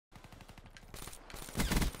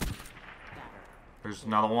There's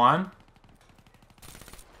another one.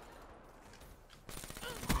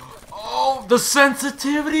 Oh, the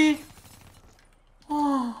sensitivity!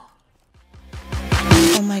 Oh.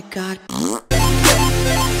 Oh my god.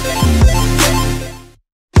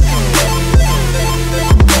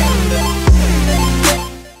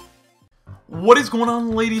 What is going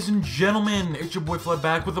on, ladies and gentlemen? It's your boy Flood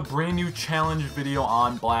back with a brand new challenge video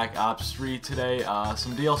on Black Ops 3 today.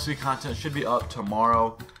 Some DLC content should be up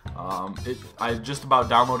tomorrow. I just about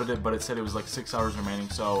downloaded it, but it said it was like 6 hours remaining,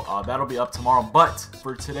 so that'll be up tomorrow. But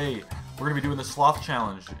for today, we're going to be doing the Sloth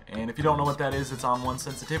challenge, and if you don't know what that is, it's on one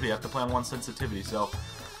sensitivity. You have to play on one sensitivity, so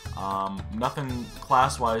nothing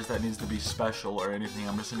class-wise that needs to be special or anything.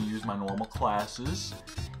 I'm just going to use my normal classes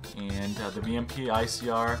and the VMP,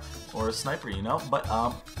 ICR, or a sniper, you know. But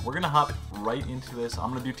we're gonna hop right into this.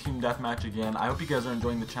 I'm gonna do team deathmatch again. I hope you guys are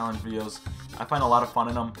enjoying the challenge videos. I find a lot of fun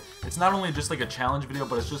in them. It's not only just like a challenge video,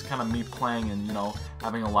 but it's just kind of me playing and, you know,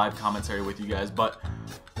 having a live commentary with you guys. But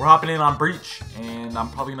we're hopping in on Breach, and I'm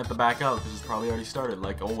probably gonna have to back out because it's probably already started,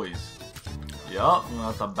 like always. Yup, I'm gonna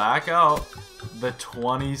have to back out. The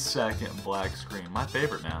 20-second black screen, my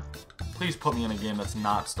favorite, man. Please put me in a game that's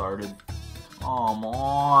not started. Come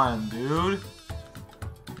on, dude.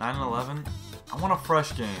 9-11. I want a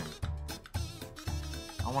fresh game.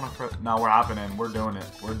 No, we're hopping in. We're doing it.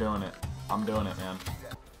 We're doing it. I'm doing it, man.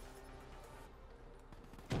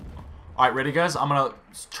 Alright, ready, guys? I'm gonna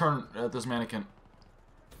turn at this mannequin.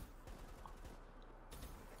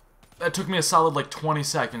 That took me a solid, like, 20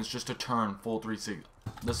 seconds just to turn full 360.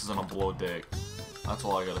 This isn't a blow dick. That's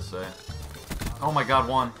all I gotta say. Oh my god,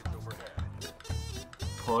 one.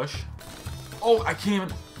 Push. Oh, I can't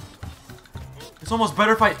even. It's almost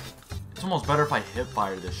better if I hip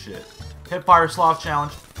fire this shit. Hip fire Sloth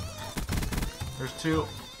challenge. There's two.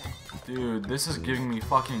 Dude, this is giving me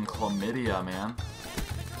fucking chlamydia, man.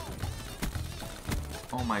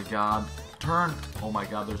 Oh my god. Turn. Oh my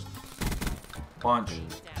god, there's a bunch.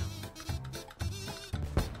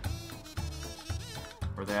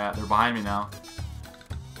 Where they at? They're behind me now.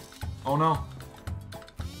 Oh no.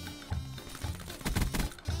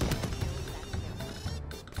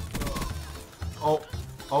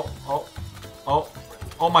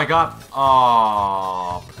 Oh my god.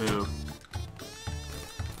 Oh, poop.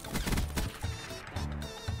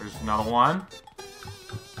 There's another one.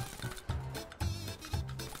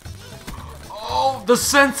 Oh, the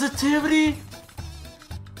sensitivity.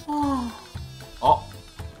 Oh. Oh.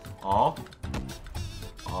 Oh.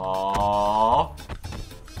 Oh.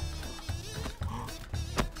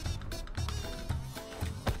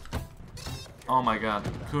 Oh my god.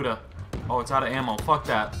 Kuda. Oh, it's out of ammo. Fuck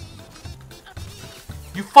that.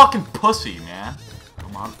 You fucking pussy, man.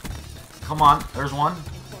 Come on. Come on. There's one.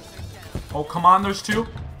 Oh, come on. There's two.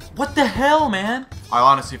 What the hell, man? I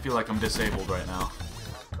honestly feel like I'm disabled right now.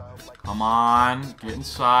 Come on. Get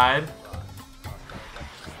inside.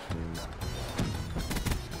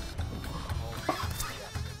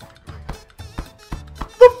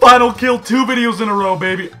 The final kill. 2 videos in a row,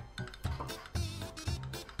 baby.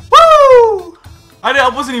 Woo! I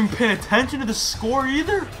wasn't even paying attention to the score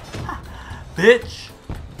either. Bitch.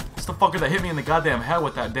 It's the fucker that hit me in the goddamn head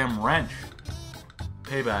with that damn wrench.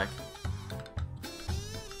 Payback.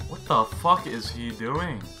 What the fuck is he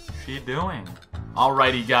doing? She doing?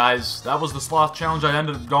 Alrighty, guys. That was the Sloth challenge. I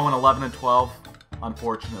ended up going 11 and 12,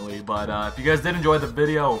 unfortunately. But if you guys did enjoy the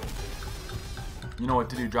video, you know what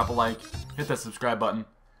to do. Drop a like. Hit that subscribe button.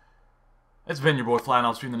 It's been your boy Fly, and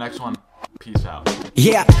I'll see you in the next one. Peace out.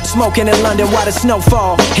 Yeah, smoking in London while the snow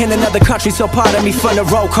fall. In another country, so pardon me from the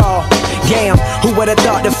roll call. Damn, who would've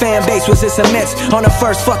thought the fan base was this immense? On the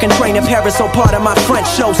first fucking train in Paris, so part of my French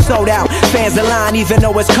show sold out. Fans the line even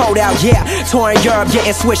though it's cold out. Yeah, touring Europe,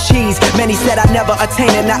 getting Swiss cheese. Many said I'd never attain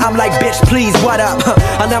it, now I'm like, bitch, please, what up?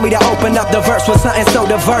 Allow me to open up the verse with something so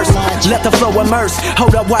diverse. Let the flow immerse,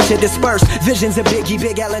 hold up, watch it disperse. Visions of Biggie,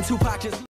 Big L, and Tupac just